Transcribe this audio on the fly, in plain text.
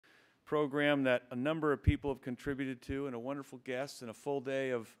program that a number of people have contributed to, and a wonderful guest, and a full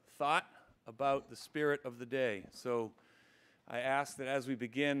day of thought about the spirit of the day. So I ask that as we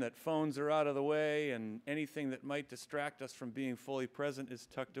begin, that phones are out of the way and anything that might distract us from being fully present is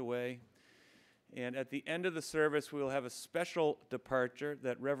tucked away. And at the end of the service, we will have a special departure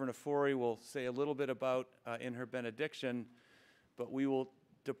that Reverend Afori will say a little bit about in her benediction, but we will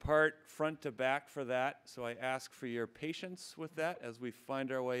depart front to back for that. So I ask for your patience with that as we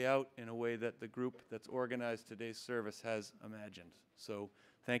find our way out in a way that the group that's organized today's service has imagined. So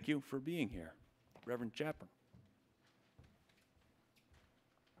thank you for being here. Reverend Chaplain.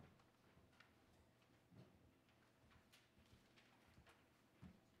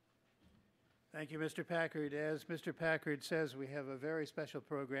 Thank you, Mr. Packard. As Mr. Packard says, we have a very special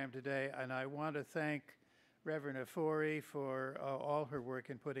program today, and I want to thank Reverend Afori for all her work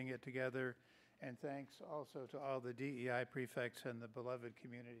in putting it together, and thanks also to all the DEI prefects and the beloved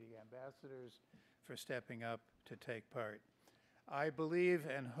community ambassadors for stepping up to take part. I believe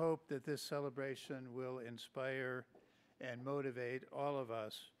and hope that this celebration will inspire and motivate all of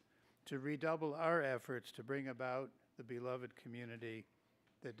us to redouble our efforts to bring about the beloved community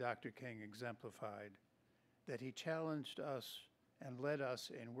that Dr. King exemplified, that he challenged us and led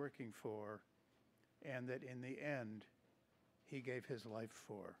us in working for, and that in the end, he gave his life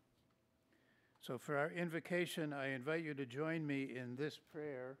for. So for our invocation, I invite you to join me in this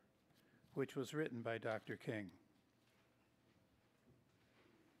prayer, which was written by Dr. King.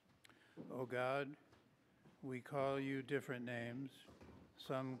 O God, we call you different names.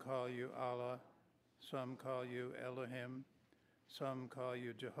 Some call you Allah, some call you Elohim, some call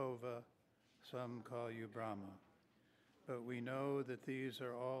you Jehovah, some call you Brahma. But we know that these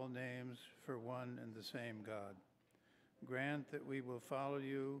are all names for one and the same God. Grant that we will follow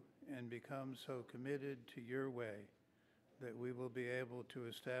you and become so committed to your way that we will be able to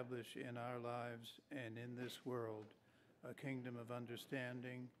establish in our lives and in this world a kingdom of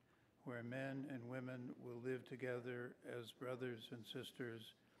understanding where men and women will live together as brothers and sisters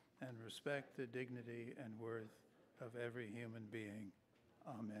and respect the dignity and worth of every human being.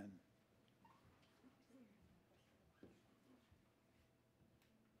 Amen.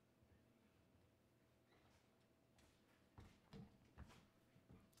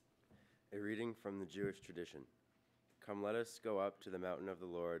 A reading from the Jewish tradition. Come, let us go up to the mountain of the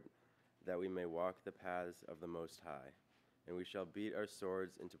Lord, that we may walk the paths of the Most High. And we shall beat our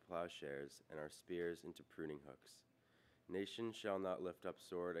swords into plowshares, and our spears into pruning hooks. Nation shall not lift up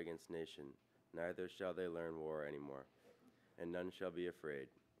sword against nation, neither shall they learn war any more. And none shall be afraid,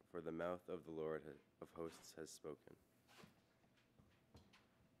 for the mouth of the Lord of hosts has spoken.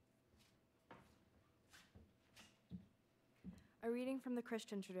 A reading from the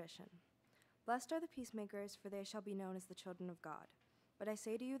Christian tradition. Blessed are the peacemakers, for they shall be known as the children of God. But I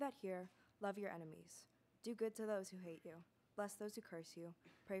say to you that hear, love your enemies. Do good to those who hate you. Bless those who curse you.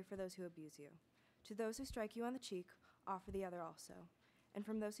 Pray for those who abuse you. To those who strike you on the cheek, offer the other also. And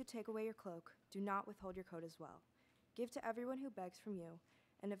from those who take away your cloak, do not withhold your coat as well. Give to everyone who begs from you,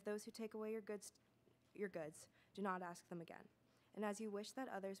 and of those who take away your goods, do not ask them again. And as you wish that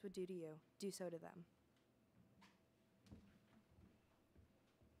others would do to you, do so to them.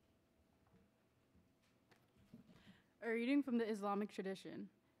 A reading from the Islamic tradition.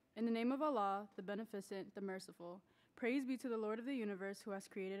 In the name of Allah, the Beneficent, the Merciful, praise be to the Lord of the universe who has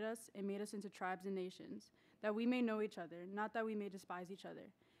created us and made us into tribes and nations, that we may know each other, not that we may despise each other.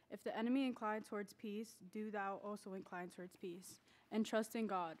 If the enemy incline towards peace, do thou also incline towards peace. And trust in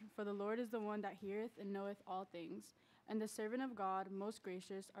God, for the Lord is the one that heareth and knoweth all things. And the servant of God, most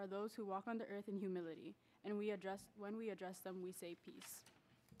gracious, are those who walk on the earth in humility. And when we address them, we say peace.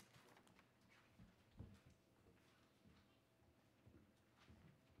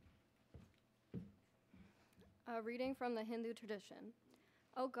 A reading from the Hindu tradition.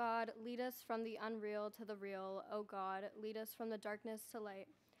 O God, lead us from the unreal to the real. O God, lead us from the darkness to light.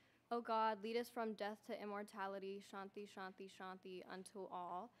 O God, lead us from death to immortality. Shanti, Shanti, Shanti unto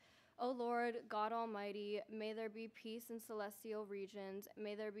all. O Lord, God Almighty, may there be peace in celestial regions.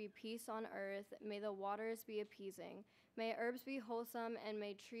 May there be peace on earth. May the waters be appeasing. May herbs be wholesome, and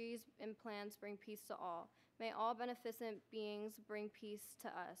may trees and plants bring peace to all. May all beneficent beings bring peace to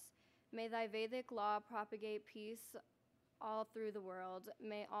us. May thy Vedic law propagate peace all through the world.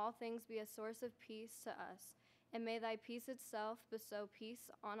 May all things be a source of peace to us. And may thy peace itself bestow peace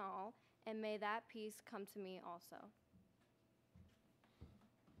on all, and may that peace come to me also.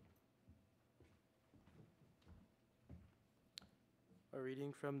 A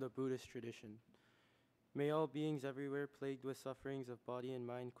reading from the Buddhist tradition. May all beings everywhere plagued with sufferings of body and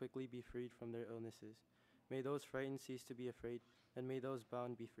mind quickly be freed from their illnesses. May those frightened cease to be afraid, and may those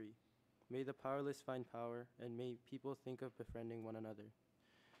bound be free. May the powerless find power, and may people think of befriending one another.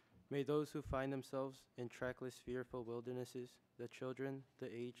 May those who find themselves in trackless, fearful wildernesses, the children, the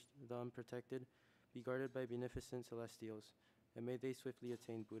aged, the unprotected, be guarded by beneficent celestials, and may they swiftly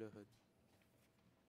attain Buddhahood.